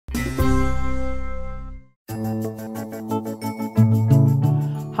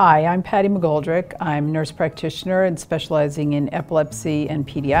Hi, I'm Patty McGoldrick. I'm a nurse practitioner and specializing in epilepsy and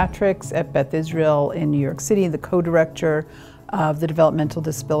pediatrics at Beth Israel in New York City, the co-director of the Developmental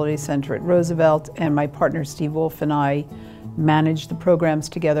Disability Center at Roosevelt, and my partner Steve Wolf and I manage the programs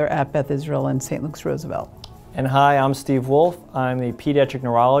together at Beth Israel and St. Roosevelt. And hi, I'm Steve Wolf. I'm the pediatric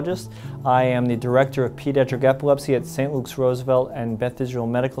neurologist. I am the director of pediatric epilepsy at St. Luke's Roosevelt and Beth Israel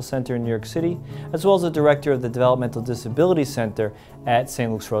Medical Center in New York City, as well as the director of the Developmental Disability Center at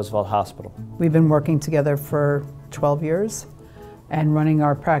St. Luke's Roosevelt Hospital. We've been working together for 12 years and running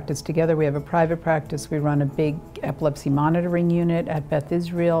our practice together. We have a private practice. We run a big epilepsy monitoring unit at Beth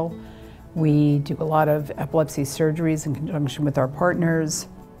Israel. We do a lot of epilepsy surgeries in conjunction with our partners.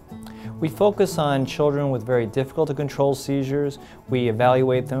 We focus on children with very difficult to control seizures. We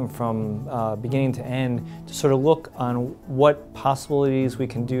evaluate them from beginning to end to sort of look on what possibilities we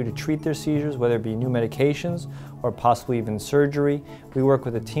can do to treat their seizures, whether it be new medications or possibly even surgery. We work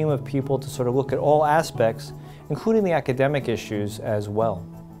with a team of people to sort of look at all aspects, including the academic issues as well.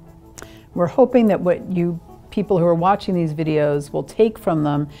 We're hoping that what you people who are watching these videos will take from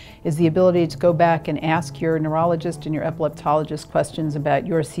them is the ability to go back and ask your neurologist and your epileptologist questions about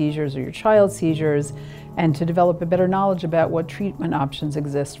your seizures or your child's seizures, and to develop a better knowledge about what treatment options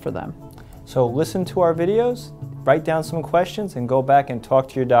exist for them. So listen to our videos, write down some questions, and go back and talk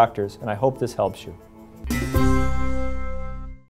to your doctors, and I hope this helps you.